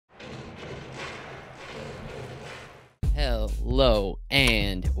Hello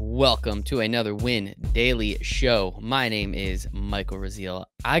and welcome to another Win Daily Show. My name is Michael Rasile.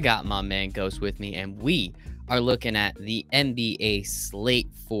 I got my man Ghost with me, and we are looking at the NBA slate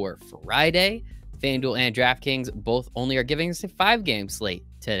for Friday. FanDuel and DraftKings both only are giving us a 5-game slate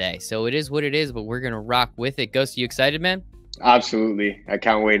today, so it is what it is, but we're gonna rock with it. Ghost, you excited, man? Absolutely. I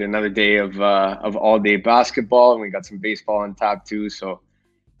can't wait. Another day of all-day basketball, and we got some baseball on tap too, so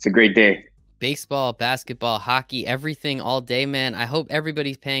it's a great day. Baseball, basketball, hockey, everything all day, man. I hope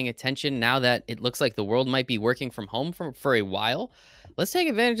everybody's paying attention now that it looks like the world might be working from home for a while. Let's take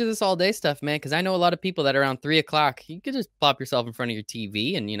advantage of this all day stuff, man, because I know a lot of people that around 3 o'clock, you could just plop yourself in front of your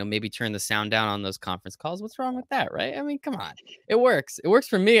TV and, maybe turn the sound down on those conference calls. What's wrong with that, right? I mean, come on. It works. It works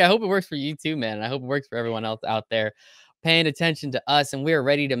for me. I hope it works for you too, man. I hope it works for everyone else out there paying attention to us, and we're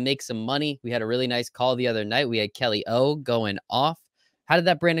ready to make some money. We had a really nice call the other night. We had Kelly O going off. How did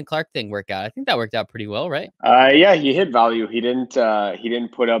that Brandon Clarke thing work out? I think that worked out pretty well, right? Yeah, he hit value. He didn't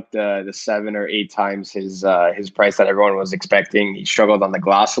put up the 7 or 8 times his price that everyone was expecting. He struggled on the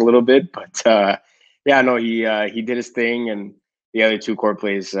glass a little bit, but yeah, no, he did his thing, and the other 2 core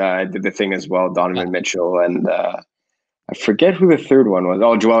plays did the thing as well. Donovan Mitchell and I forget who the third one was.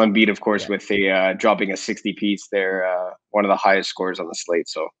 Oh, Joel Embiid, of course, with a dropping a 60 piece there, one of the highest scores on the slate.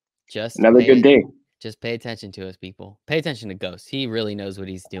 So another good day. Just pay attention to us, people. Pay attention to Ghost. He really knows what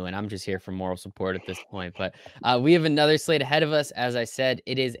he's doing. I'm just here for moral support at this point. But we have another slate ahead of us. As I said,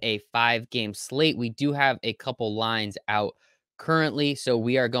 it is a 5-game slate. We do have a couple lines out currently. So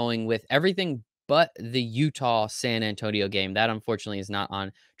we are going with everything but the Utah-San Antonio game. That, unfortunately, is not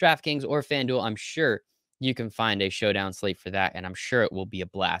on DraftKings or FanDuel. I'm sure you can find a showdown slate for that, and I'm sure it will be a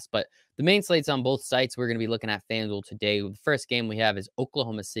blast. But the main slate's on both sites. We're going to be looking at FanDuel today. The first game we have is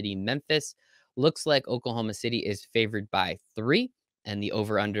Oklahoma City, Memphis. Looks like Oklahoma City is favored by 3, and the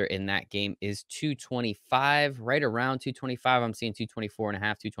over-under in that game is 225, right around 225. I'm seeing 224.5,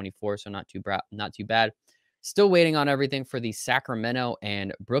 224, so not too bad. Still waiting on everything for the Sacramento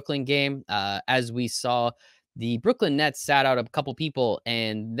and Brooklyn game. As we saw, the Brooklyn Nets sat out a couple people,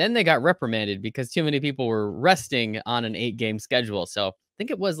 and then they got reprimanded because too many people were resting on an 8-game schedule. So I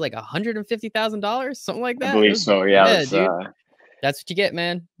think it was like $150,000, something like that. I believe so. Yeah, dude. That's what you get,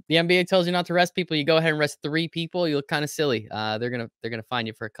 man. The NBA tells you not to rest people. You go ahead and rest 3 people. You look kind of silly. They're gonna fine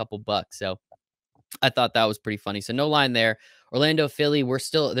you for a couple bucks. So I thought that was pretty funny. So no line there. Orlando, Philly.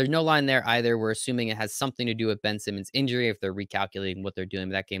 There's no line there either. We're assuming it has something to do with Ben Simmons' injury if they're recalculating what they're doing.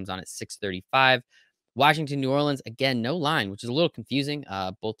 That game's on at 6:35. Washington, New Orleans. Again, no line, which is a little confusing.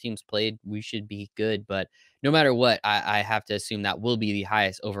 Both teams played. We should be good, but no matter what, I have to assume that will be the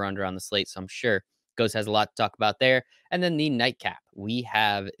highest over/under on the slate. So I'm sure Ghost has a lot to talk about there. And then the nightcap, we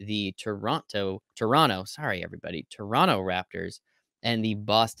have the Toronto Raptors and the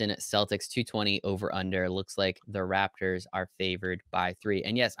Boston Celtics. 220 over under. Looks like the Raptors are favored by 3.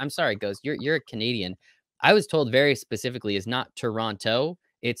 And yes, I'm sorry, Ghost, you're a Canadian. I was told very specifically is not Toronto,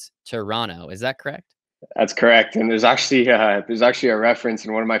 it's Toronto. Is that correct? That's correct. And there's actually a reference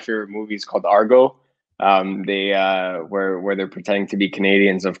in one of my favorite movies called Argo. Where they're pretending to be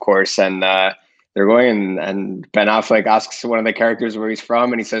Canadians, of course, and they're going and Ben Affleck asks one of the characters where he's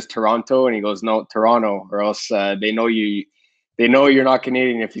from, and he says Toronto, and he goes, no, Toronto, or else they know you're not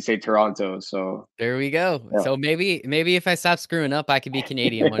Canadian if you say Toronto. So there we go. Yeah. So maybe if I stop screwing up, I could be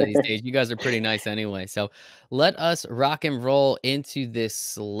Canadian one of these days. You guys are pretty nice anyway. So let us rock and roll into this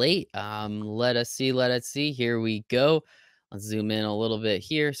slate. Let us see. Here we go. Let's zoom in a little bit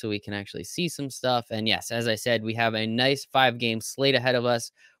here so we can actually see some stuff. And yes, as I said, we have a nice 5-game slate ahead of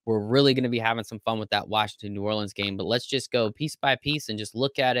us. We're really going to be having some fun with that Washington-New Orleans game, but let's just go piece by piece and just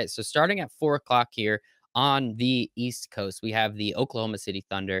look at it. So starting at 4 o'clock here on the East Coast, we have the Oklahoma City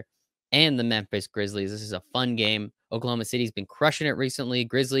Thunder and the Memphis Grizzlies. This is a fun game. Oklahoma City's been crushing it recently.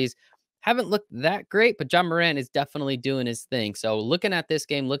 Grizzlies haven't looked that great, but John Morant is definitely doing his thing. So looking at this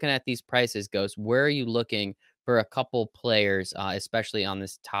game, looking at these prices, Ghost, where are you looking for a couple players, especially on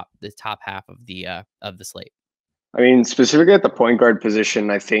the top half of the slate? I mean, specifically at the point guard position,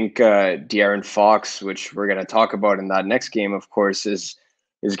 I think De'Aaron Fox, which we're going to talk about in that next game, of course, is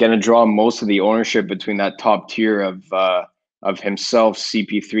going to draw most of the ownership between that top tier of himself,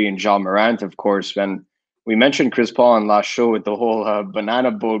 CP3, and John Morant, of course. When we mentioned Chris Paul on last show with the whole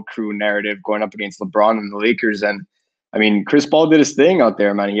banana boat crew narrative going up against LeBron and the Lakers, and I mean, Chris Paul did his thing out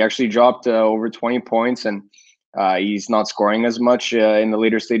there, man. He actually dropped over 20 points, and he's not scoring as much in the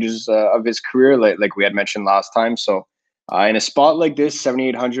later stages of his career, like we had mentioned last time. So in a spot like this,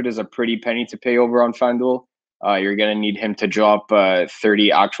 7,800 is a pretty penny to pay over on FanDuel. You're going to need him to drop 30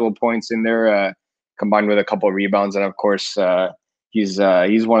 actual points in there, combined with a couple of rebounds. And of course, he's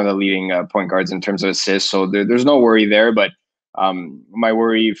one of the leading point guards in terms of assists. So there's no worry there. But my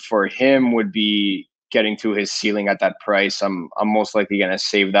worry for him would be getting to his ceiling at that price. I'm most likely going to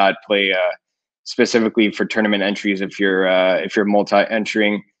save that play specifically for tournament entries. If you're multi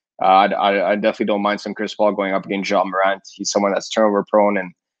entering, I definitely don't mind some Chris Paul going up against Ja Morant. He's someone that's turnover prone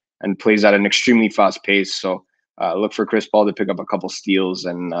and plays at an extremely fast pace. So look for Chris Paul to pick up a couple steals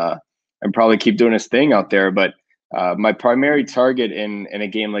and probably keep doing his thing out there. But my primary target in a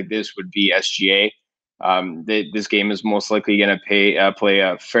game like this would be SGA. This game is most likely going to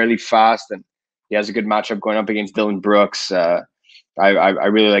play fairly fast, and he has a good matchup going up against Dylan Brooks. I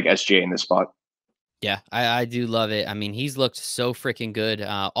really like SGA in this spot. Yeah, I do love it. I mean, he's looked so freaking good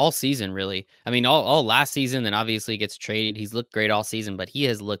all season, really. I mean, all last season, then obviously gets traded. He's looked great all season, but he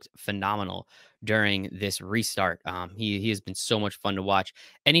has looked phenomenal during this restart. He has been so much fun to watch.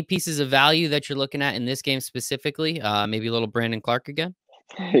 Any pieces of value that you're looking at in this game specifically? Maybe a little Brandon Clarke again?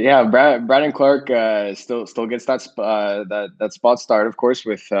 Yeah, Brandon Clarke still gets that spot start, of course,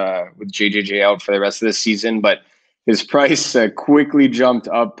 with JJJ out for the rest of the season. But his price quickly jumped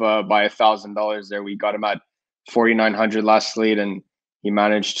up by $1,000 there. We got him at 4,900 last slate, and he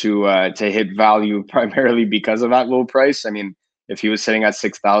managed to hit value primarily because of that low price. I mean, if he was sitting at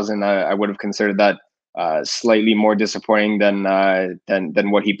 6,000, I would have considered that slightly more disappointing than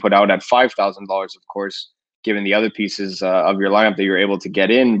what he put out at $5,000, of course, given the other pieces of your lineup that you're able to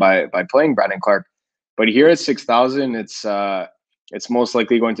get in by playing Brandon Clarke. But here at 6,000, it's most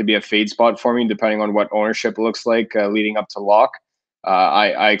likely going to be a fade spot for me, depending on what ownership looks like leading up to lock.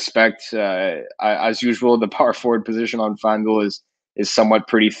 I expect, as usual, the power forward position on FanDuel is somewhat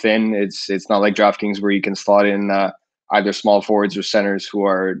pretty thin. It's not like DraftKings where you can slot in either small forwards or centers who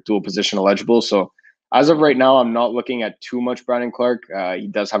are dual position eligible. So as of right now, I'm not looking at too much Brandon Clarke. He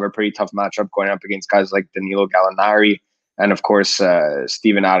does have a pretty tough matchup going up against guys like Danilo Gallinari. And of course,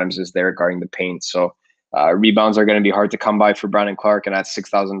 Steven Adams is there guarding the paint. So rebounds are going to be hard to come by for Brandon Clarke. And at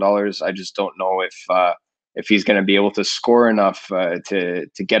 $6,000, I just don't know if he's going to be able to score enough to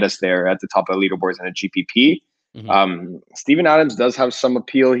get us there at the top of the leaderboards in a GPP. Mm-hmm. Steven Adams does have some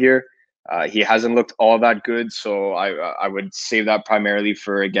appeal here. He hasn't looked all that good. So I would save that primarily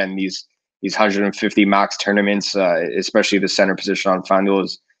for, again, these 150 max tournaments, especially the center position on FanDuel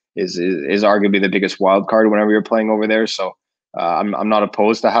is arguably the biggest wild card whenever you're playing over there. So I'm not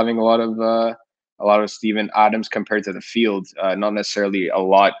opposed to having a lot of Steven Adams compared to the field. Not necessarily a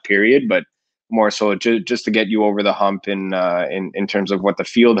lot, period, but more so just to get you over the hump in terms of what the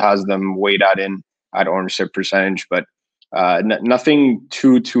field has them weighed at ownership percentage. But nothing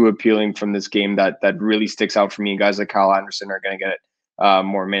too appealing from this game that really sticks out for me. Guys like Kyle Anderson are going to get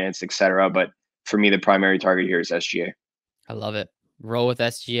more minutes, etc. But for me, the primary target here is SGA. I love it. Roll with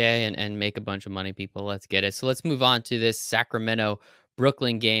SGA and make a bunch of money, people. Let's get it. So let's move on to this Sacramento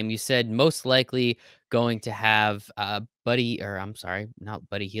Brooklyn game. You said most likely going to have Buddy, or I'm sorry, not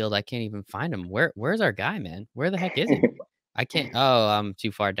Buddy Hield. I can't even find him. Where's our guy, man? Where the heck is he? I can't. Oh, I'm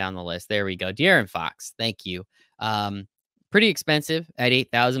too far down the list. There we go. De'Aaron Fox. Thank you. Pretty expensive at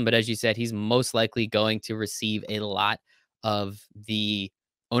 8,000, but as you said, he's most likely going to receive a lot of the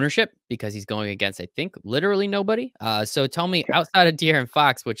ownership because he's going against, I think, literally nobody. So tell me, outside of De'Aaron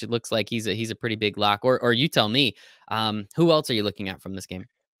Fox, which it looks like he's a pretty big lock, or you tell me, who else are you looking at from this game?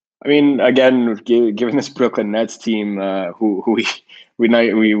 I mean, again, given this Brooklyn Nets team, who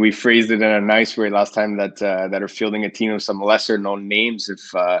we phrased it in a nice way last time, that are fielding a team of some lesser known names.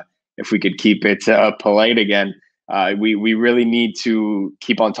 If we could keep it polite again, we really need to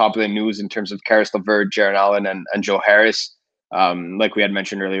keep on top of the news in terms of Karis LeVert, Jarrett Allen, and Joe Harris. Like we had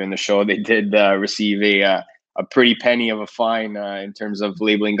mentioned earlier in the show, they did receive a pretty penny of a fine in terms of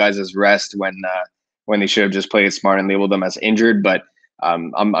labeling guys as rest when they should have just played it smart and labeled them as injured. But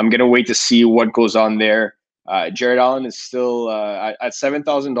I'm going to wait to see what goes on there. Jarrett Allen is still at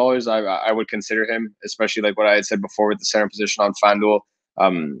 $7,000. I would consider him, especially like what I had said before with the center position on FanDuel.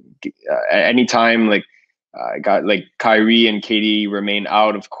 Anytime got like Kyrie and KD remain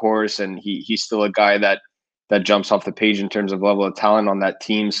out, of course, and he's still a guy that jumps off the page in terms of level of talent on that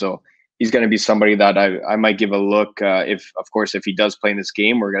team. So he's going to be somebody that I might give a look. If he does play in this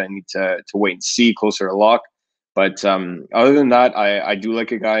game, we're going to need to wait and see closer to lock. But other than that, I do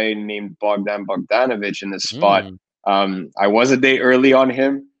like a guy named Bogdan Bogdanovic in this spot. I was a day early on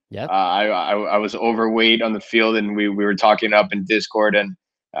him. Yeah. I was overweight on the field, and we were talking up in Discord, and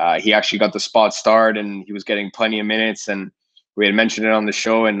he actually got the spot start, and he was getting plenty of minutes, and we had mentioned it on the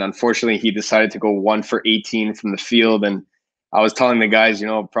show. And unfortunately, he decided to go 1 for 18 from the field. And I was telling the guys,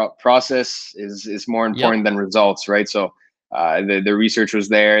 process is more important than results, right? So the research was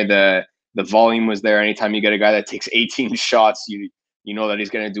there, the volume was there. Anytime you get a guy that takes 18 shots, you know that he's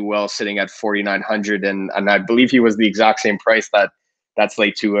going to do well sitting at 4,900, and I believe he was the exact same price that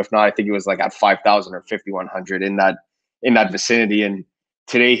slate too. If not, I think he was like at 5,000 or 5,100 in that vicinity. And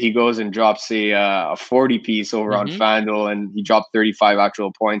today he goes and drops a 40 piece over on Mhm. FanDuel, and he dropped 35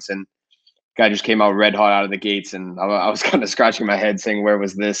 actual points, and guy just came out red hot out of the gates, and I was kind of scratching my head saying, where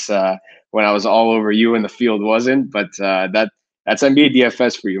was this when I was all over you and the field wasn't? But that's NBA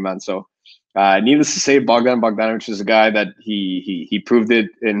DFS for you, man. So needless to say, Bogdan Bogdanovic is a guy that he proved it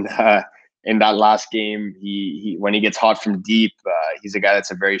in that last game. He when he gets hot from deep, he's a guy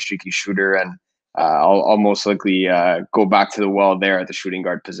that's a very streaky shooter, and I'll most likely go back to the well there at the shooting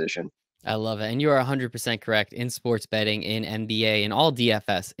guard position. I love it. And you are 100% correct. In sports betting, in NBA, in all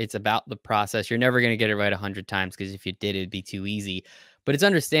DFS, it's about the process. You're never going to get it right 100 times, because if you did, it'd be too easy. But it's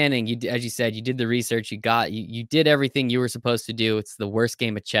understanding, as you said, you did the research, you did everything you were supposed to do. It's the worst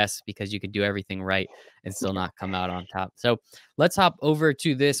game of chess, because you could do everything right and still not come out on top. So let's hop over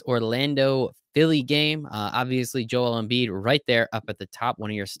to this Orlando Philly game. Obviously, Joel Embiid right there up at the top, one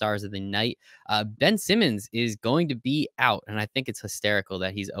of your stars of the night. Ben Simmons is going to be out, and I think it's hysterical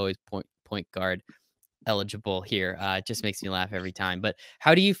that he's always point guard eligible here. It just makes me laugh every time. But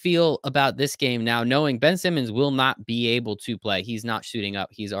how do you feel about this game now, knowing Ben Simmons will not be able to play? He's not shooting up.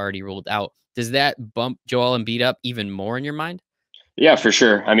 He's already ruled out. Does that bump Joel Embiid up even more in your mind? Yeah, for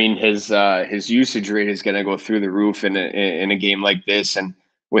sure. I mean, his usage rate is going to go through the roof in a game like this, and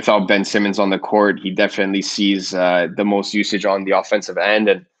without Ben Simmons on the court, he definitely sees the most usage on the offensive end,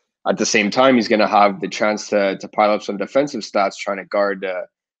 and at the same time, he's going to have the chance to pile up some defensive stats trying to guard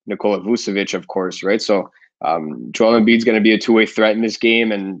Nikola Vucevic, of course, right? So Joel Embiid's going to be a two-way threat in this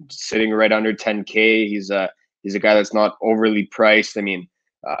game, and sitting right under 10K. He's a guy that's not overly priced. I mean,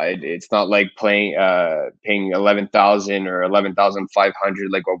 it's not like paying 11,000 or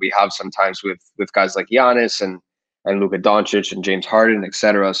 11,500 like what we have sometimes with guys like Giannis and Luka Doncic and James Harden,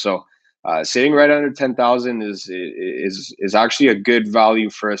 etc. So sitting right under 10,000 is actually a good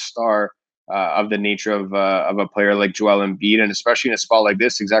value for a star of the nature of a player like Joel Embiid, and especially in a spot like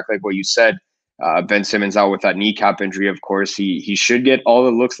this, exactly like what you said. Ben Simmons out with that kneecap injury. Of course, he should get all the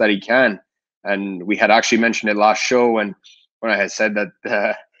looks that he can, and we had actually mentioned it last show when I had said that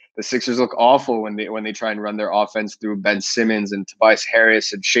the Sixers look awful when they try and run their offense through Ben Simmons and Tobias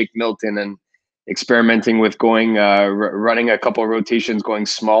Harris and Shake Milton, and experimenting with going running a couple of rotations, going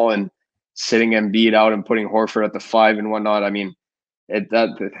small and sitting Embiid out and putting Horford at the 5 and whatnot. I mean,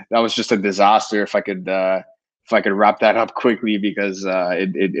 that was just a disaster. If I could wrap that up quickly, because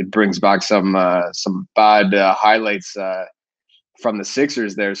it brings back some bad highlights from the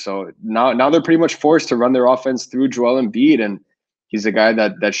Sixers there. So now they're pretty much forced to run their offense through Joel Embiid, and he's a guy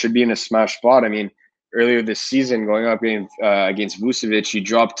that should be in a smash spot. I mean, earlier this season, going up against Vucevic, he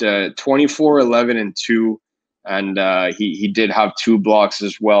dropped 24, 11, and 2, and he did have 2 blocks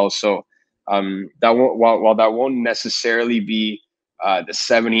as well. So that won't, while that won't necessarily be the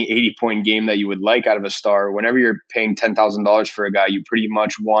 70, 80 point game that you would like out of a star, whenever you're paying $10,000 for a guy, you pretty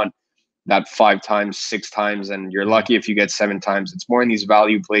much want that 5 times, 6 times, and you're Mhm. lucky if you get 7 times. It's more in these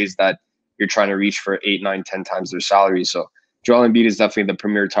value plays that you're trying to reach for 8, 9, 10 times their salary. So Joel Embiid is definitely the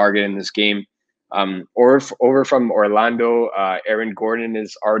premier target in this game. Over from Orlando, Aaron Gordon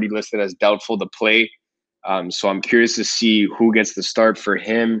is already listed as doubtful to play. So I'm curious to see who gets the start for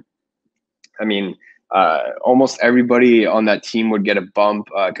him. I mean, almost everybody on that team would get a bump,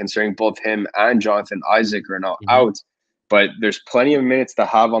 considering both him and Jonathan Isaac are now Mhm. out. But there's plenty of minutes to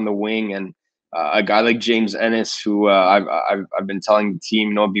have on the wing, and a guy like James Ennis, who I've been telling the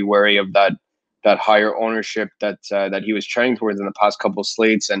team, be wary of that higher ownership that he was trending towards in the past couple of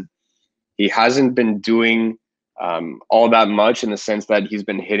slates, and he hasn't been doing all that much, in the sense that he's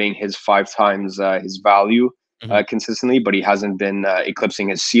been hitting his 5 times his value Mhm. consistently, but he hasn't been eclipsing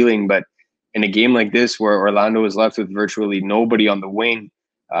his ceiling. But in a game like this, where Orlando is left with virtually nobody on the wing,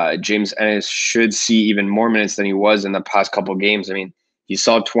 James Ennis should see even more minutes than he was in the past couple of games. I mean, he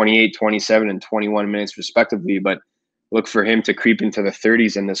saw 28, 27, and 21 minutes respectively, but look for him to creep into the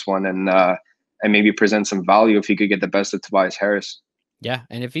 30s in this one, and maybe present some value if he could get the best of Tobias Harris. Yeah,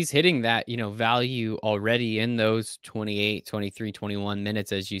 and if he's hitting that, value already in those 28, 23, 21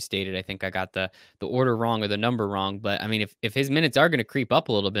 minutes, as you stated, I think I got the order wrong or the number wrong. But I mean, if his minutes are going to creep up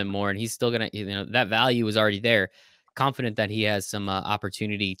a little bit more, and he's still going to, that value is already there, confident that he has some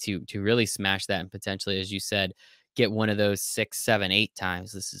opportunity to really smash that, and potentially, as you said, get one of those 6, 7, 8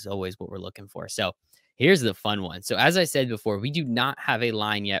 times. This is always what we're looking for. So here's the fun one. So as I said before, we do not have a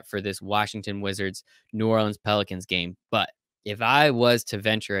line yet for this Washington Wizards New Orleans Pelicans game, but if I was to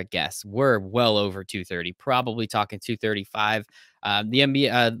venture a guess, we're well over 230, probably talking 235. The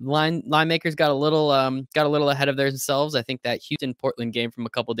NBA line makers got a little ahead of themselves. I think that Houston Portland game from a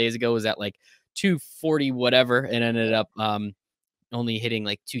couple days ago was at like 240 whatever, and ended up only hitting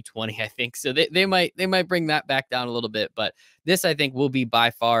like 220, I think. So they might bring that back down a little bit. But this, I think, will be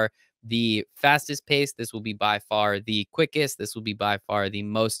by far the fastest pace. This will be by far the quickest. This will be by far the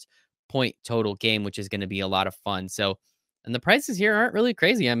most point total game, which is going to be a lot of fun. So, and the prices here aren't really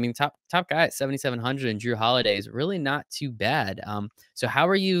crazy. I mean, top guy at 7,700 and Drew Holiday is really not too bad. So how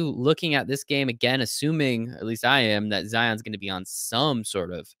are you looking at this game again, assuming, at least I am, that Zion's going to be on some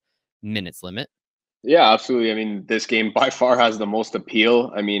sort of minutes limit? Yeah, absolutely. I mean, this game by far has the most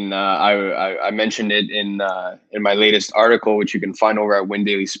appeal. I mean, I mentioned it in my latest article, which you can find over at Win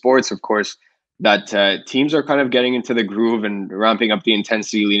Daily Sports, of course, that teams are kind of getting into the groove and ramping up the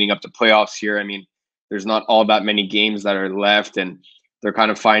intensity leading up to playoffs here. I mean, there's not all that many games that are left, and they're kind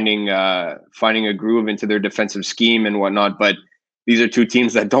of finding a groove into their defensive scheme and whatnot. But these are two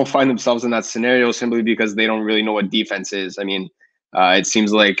teams that don't find themselves in that scenario simply because they don't really know what defense is. I mean, it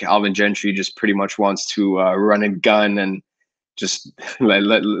seems like Alvin Gentry just pretty much wants to run and gun and just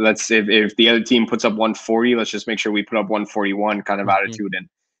let's if the other team puts up 140, let's just make sure we put up 141 kind of Mm-hmm. attitude. And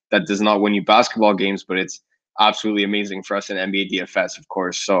that does not win you basketball games, but it's absolutely amazing for us in NBA DFS, of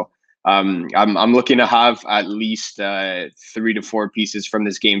course. So I'm looking to have at least 3 to 4 pieces from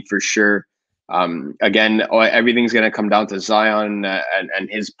this game for sure. Again, everything's going to come down to Zion and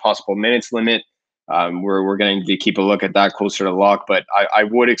his possible minutes limit. We're going to keep a look at that closer to lock, but I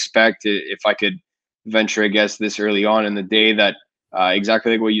would expect, if I could venture a guess this early on in the day, that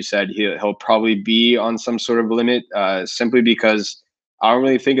exactly like what you said, he'll probably be on some sort of limit, simply because I don't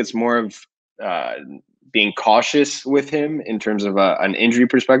really think it's more of uh, being cautious with him in terms of an injury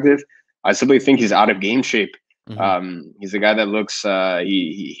perspective. I simply think he's out of game shape. Mm-hmm. He's a guy that looks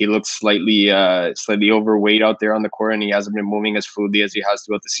he looks slightly overweight out there on the court, and he hasn't been moving as fluidly as he has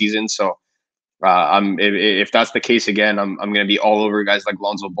throughout the season. So if that's the case again, I'm going to be all over guys like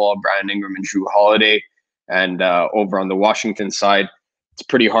Lonzo Ball, Brandon Ingram, and Drew Holiday. And over on the Washington side, it's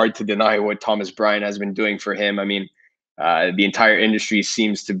pretty hard to deny what Thomas Bryant has been doing for him. I mean, the entire industry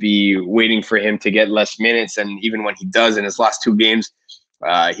seems to be waiting for him to get less minutes, and even when he does in his last 2 games,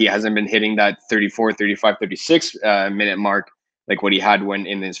 he hasn't been hitting that 34, 35, 36 minute mark like what he had when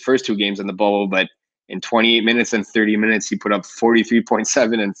in his first 2 games in the bubble. But in 28 minutes and 30 minutes, he put up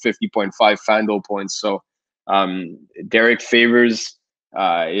 43.7 and 50.5 FanDuel points. So Derek Favors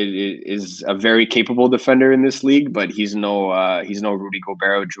is a very capable defender in this league, but he's no Rudy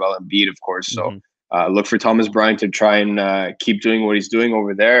Gobert or Joel Embiid, of course. So Mm-hmm. look for Thomas Bryant to try and keep doing what he's doing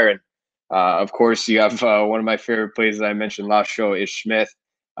over there. And of course, you have one of my favorite plays that I mentioned last show, Ish Smith.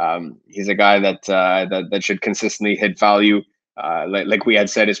 He's a guy that should consistently hit value. Like we had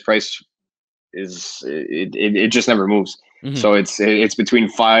said, his price it just never moves. Mm-hmm. So it's between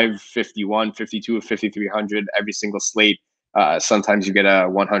 551, 52, 5300 every single slate. Sometimes you get a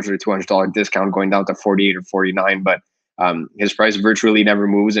 $100 or $200 discount going down to 48 or 49, but his price virtually never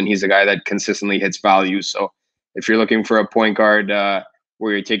moves, and he's a guy that consistently hits value. So if you're looking for a point guard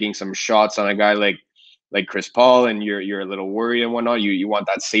where you're taking some shots on a guy like Chris Paul, and you're a little worried and whatnot, you want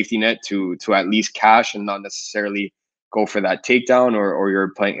that safety net to at least cash and not necessarily go for that takedown, or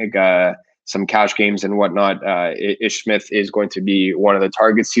you're playing some cash games and whatnot. Ish Smith is going to be one of the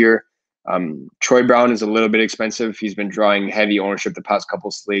targets here. Troy Brown is a little bit expensive. He's been drawing heavy ownership the past couple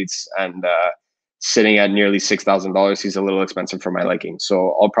slates, and sitting at nearly $6,000. He's a little expensive for my liking.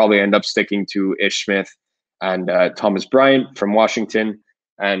 So I'll probably end up sticking to Ish Smith and Thomas Bryant from Washington.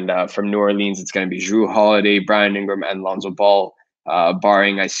 And from New Orleans, it's going to be Drew Holiday, Brandon Ingram, and Lonzo Ball.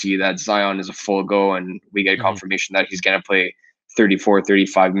 Barring I see that Zion is a full go and we get Mm-hmm. confirmation that he's going to play 34,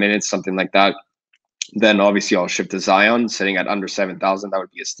 35 minutes, something like that. Then obviously I'll shift to Zion, sitting at under 7,000. That would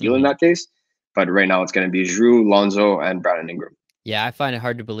be a steal in Mm-hmm. that case. But right now it's going to be Drew, Lonzo, and Brandon Ingram. Yeah, I find it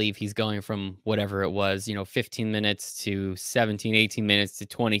hard to believe he's going from whatever it was, 15 minutes to 17, 18 minutes to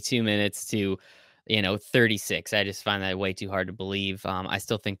 22 minutes to, 36. I just find that way too hard to believe. I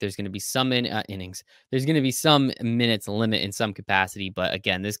still think there's going to be some innings. There's going to be some minutes limit in some capacity. But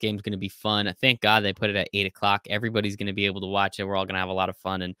again, this game's going to be fun. Thank God they put it at 8 o'clock. Everybody's going to be able to watch it. We're all going to have a lot of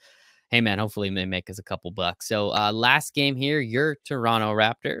fun. And hey, man, hopefully they make us a couple bucks. So last game here, your Toronto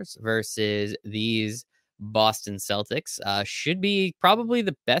Raptors versus these Boston Celtics should be probably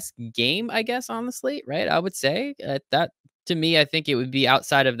the best game, I guess, on the slate, right? I would say that to me, I think it would be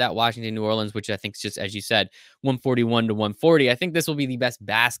outside of that Washington New Orleans, which I think is just, as you said, 141 to 140. I think this will be the best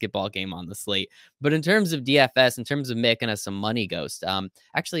basketball game on the slate. But in terms of DFS, in terms of making us some money, Ghost,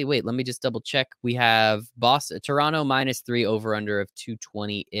 actually, wait, let me just double check. We have Toronto -3 over under of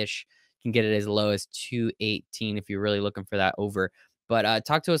 220 ish. can get it as low as 218 if you're really looking for that over. But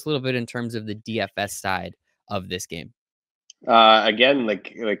talk to us a little bit in terms of the DFS side of this game. Again,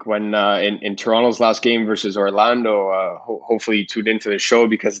 like when in Toronto's last game versus Orlando, hopefully you tuned into the show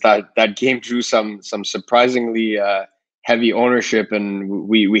because that game drew some surprisingly heavy ownership, and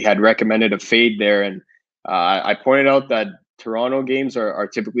we had recommended a fade there, and I pointed out that Toronto games are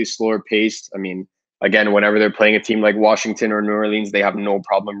typically slower paced. I mean, again, whenever they're playing a team like Washington or New Orleans, they have no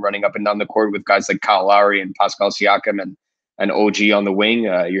problem running up and down the court with guys like Kyle Lowry and Pascal Siakam and OG on the wing.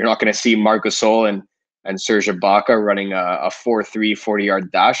 You're not going to see Marc Gasol and Serge Ibaka running a 4-3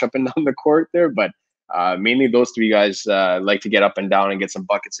 40-yard dash up and down the court there. But mainly those three guys like to get up and down and get some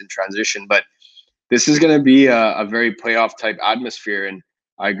buckets in transition. But this is going to be a very playoff type atmosphere. And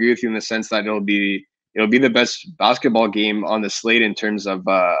I agree with you in the sense that it'll be the best basketball game on the slate in terms of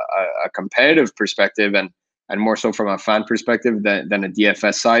a competitive perspective and more so from a fan perspective than a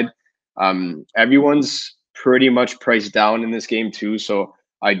DFS side. Everyone's pretty much priced down in this game too. So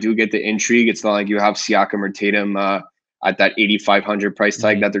I do get the intrigue. It's not like you have Siakam or Tatum at that 8,500 price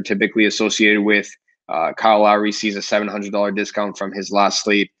tag that they're typically associated with. Kyle Lowry sees a $700 discount from his last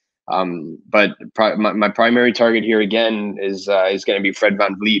slate. But my primary target here again is going to be Fred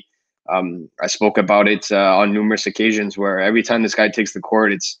VanVleet. I spoke about it on numerous occasions where every time this guy takes the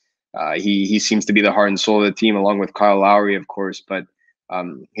court, it's he seems to be the heart and soul of the team, along with Kyle Lowry, of course. But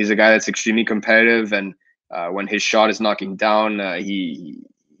he's a guy that's extremely competitive, and when his shot is knocking down,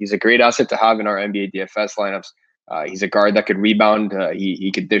 he's a great asset to have in our NBA DFS lineups. He's a guard that could rebound.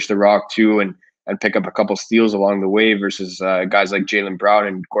 He could dish the rock too, and pick up a couple steals along the way versus guys like Jaylen Brown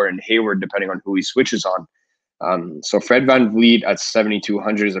and Gordon Hayward, depending on who he switches on. So Fred VanVleet at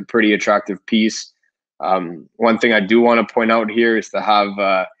 7,200 is a pretty attractive piece. One thing I do want to point out here is to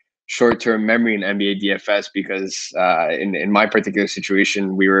have short-term memory in NBA DFS because in my particular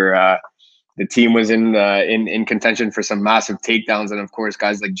situation, we were the team was in contention for some massive takedowns, and of course,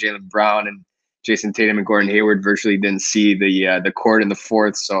 guys like Jaylen Brown and Jason Tatum and Gordon Hayward virtually didn't see the court in the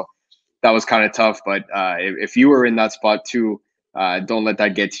fourth, so that was kind of tough. But if you were in that spot too, don't let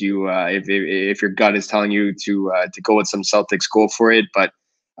that get to you. If your gut is telling you to go with some Celtics, go for it. But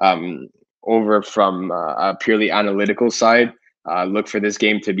over from a purely analytical side, look for this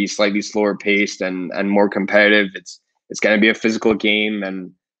game to be slightly slower paced and more competitive. It's going to be a physical game,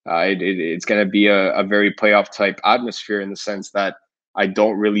 and it's going to be a very playoff type atmosphere in the sense that I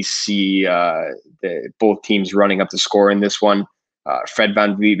don't really see both teams running up the score in this one. Fred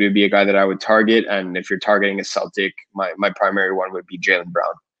VanVleet would be a guy that I would target, and if you're targeting a Celtic, my primary one would be Jaylen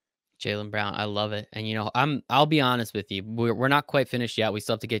Brown. Jaylen Brown, I love it. And I'll be honest with you, we're not quite finished yet. We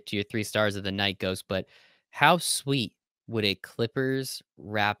still have to get to your 3 stars of the night, Ghost. But how sweet would a Clippers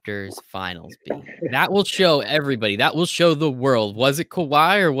Raptors finals be? That will show everybody. That will show the world. Was it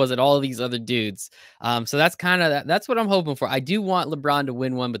Kawhi or was it all these other dudes? So that's kind of that's what I'm hoping for. I do want LeBron to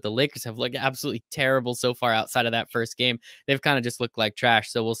win one, but the Lakers have looked absolutely terrible so far outside of that first game. They've kind of just looked like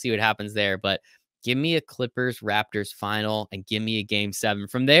trash. So we'll see what happens there. But give me a Clippers Raptors final and give me a game 7.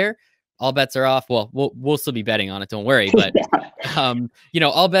 From there, all bets are off. Well, we'll still be betting on it. Don't worry. But,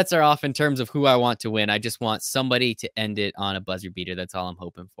 all bets are off in terms of who I want to win. I just want somebody to end it on a buzzer beater. That's all I'm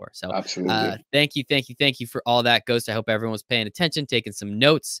hoping for. So thank you for all that, Ghost. I hope everyone was paying attention, taking some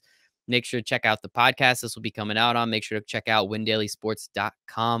notes. Make sure to check out the podcast this will be coming out on. Make sure to check out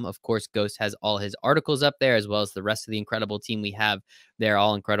windailysports.com. Of course, Ghost has all his articles up there, as well as the rest of the incredible team we have. They're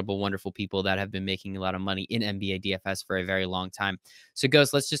all incredible, wonderful people that have been making a lot of money in NBA DFS for a very long time. So,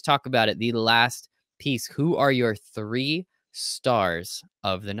 Ghost, let's just talk about it. The last piece. Who are your 3 stars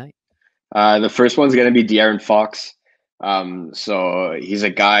of the night? The first one's going to be De'Aaron Fox. So he's a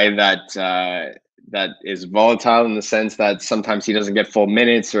guy that is volatile in the sense that sometimes he doesn't get full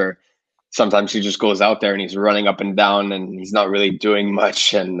minutes, or sometimes he just goes out there and he's running up and down and he's not really doing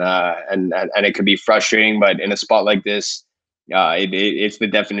much, and it could be frustrating. But in a spot like this, it's the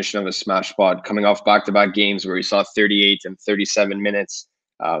definition of a smash spot. Coming off back-to-back games where he saw 38 and 37 minutes,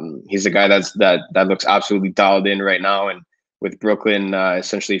 he's a guy that looks absolutely dialed in right now. And with Brooklyn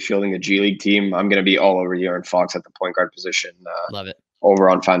essentially fielding the G League team, I'm going to be all over De'Aaron Fox at the point guard position. Love it. Over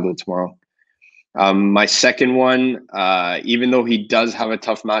on FanDuel tomorrow. My second one, even though he does have a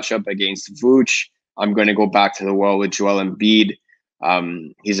tough matchup against Vooch, I'm going to go back to the well with Joel Embiid.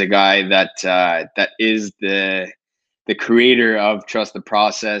 He's a guy that is the creator of Trust the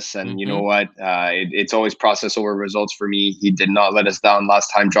Process. And you know what? It's always process over results for me. He did not let us down last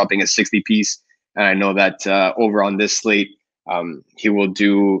time, dropping a 60-piece. And I know that over on this slate, he will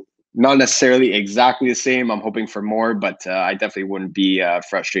do not necessarily exactly the same. I'm hoping for more, but I definitely wouldn't be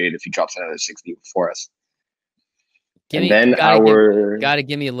frustrated if he drops another 60 for us. Give And me then our gotta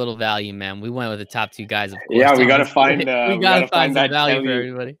give me a little value, man. We went with the top 2 guys, of course, yeah, we on gotta this find slate. We gotta find some that value for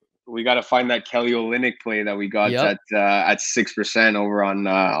everybody. We gotta find that Kelly Olynyk play that we got Yep. at 6% over on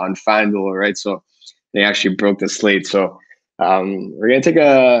FanDuel, right? So they actually broke the slate. So we're gonna take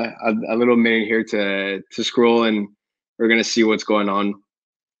a little minute here to scroll, and we're gonna see what's going on.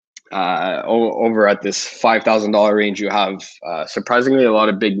 Over at this $5,000 range, you have surprisingly a lot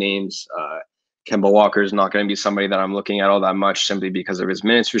of big names. Kemba Walker is not going to be somebody that I'm looking at all that much simply because of his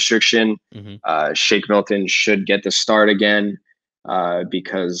minutes restriction. Shake Milton should get the start again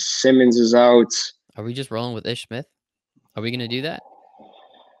because Simmons is out. Are we just rolling with Ish Smith? Are we gonna do that?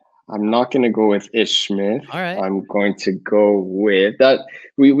 I'm not going to go with Ish Smith. All right. I'm going to go with that.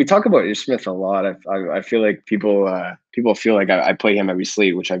 We talk about Ish Smith a lot. I feel like people feel like I play him every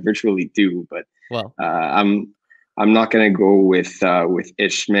slate, which I virtually do. But Well, I'm not going to go with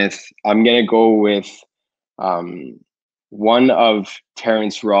Ish Smith. I'm going to go with one of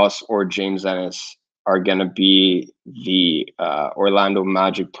Terrence Ross or James Ennis are going to be the Orlando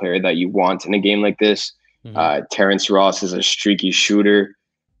Magic player that you want in a game like this. Terrence Ross is a streaky shooter.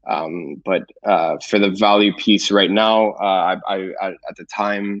 But for the value piece right now, I at the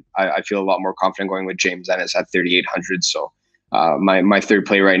time I feel a lot more confident going with James Ennis at 3,800. So my third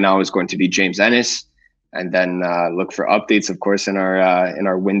play right now is going to be James Ennis, and then look for updates, of course, in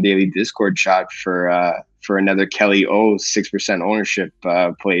our Win Daily Discord chat for another Kelly O 6% ownership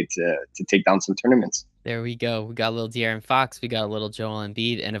play to take down some tournaments. there we go. We got a little De'Aaron Fox. We got a little Joel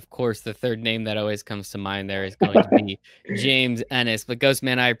Embiid. And of course, the third name that always comes to mind there is going to be James Ennis. But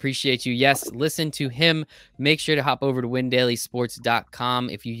Ghostman, I appreciate you. Yes, listen to him. Make sure to hop over to windailysports.com.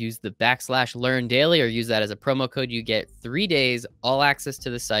 If you use the /LearnDaily or use that as a promo code, you get 3 days, all access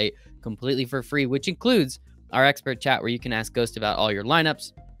to the site completely for free, which includes our expert chat where you can ask Ghost about all your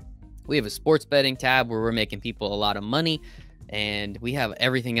lineups. We have a sports betting tab where we're making people a lot of money. And we have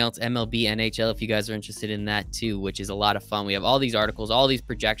everything else, MLB, NHL, if you guys are interested in that too, which is a lot of fun. We have all these articles, all these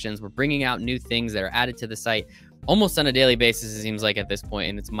projections. We're bringing out new things that are added to the site almost on a daily basis, it seems like at this point,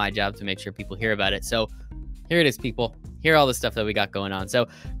 and it's my job to make sure people hear about it. So here it is, people. Hear all the stuff that we got going on. So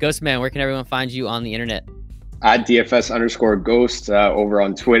Ghostman, where can everyone find you on the internet? At DFS_Ghost over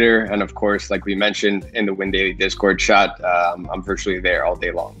on Twitter. And of course, like we mentioned in the Win Daily Discord chat, I'm virtually there all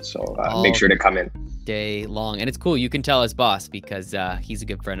day long. So make sure to come in. Day long. And it's cool. You can tell us boss because he's a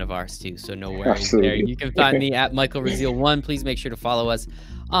good friend of ours too. So no worries there. You can find me at Michael Rasile1. Please make sure to follow us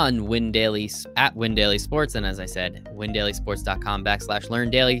on Win Daily at Win Daily Sports. And as I said,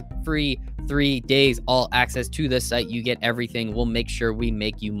 windailysports.com/learndaily. Free 3 days, all access to the site. You get everything. We'll make sure we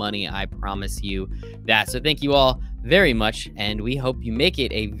make you money. I promise you that. So thank you all very much. And we hope you make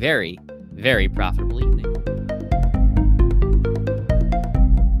it a very, very profitable evening.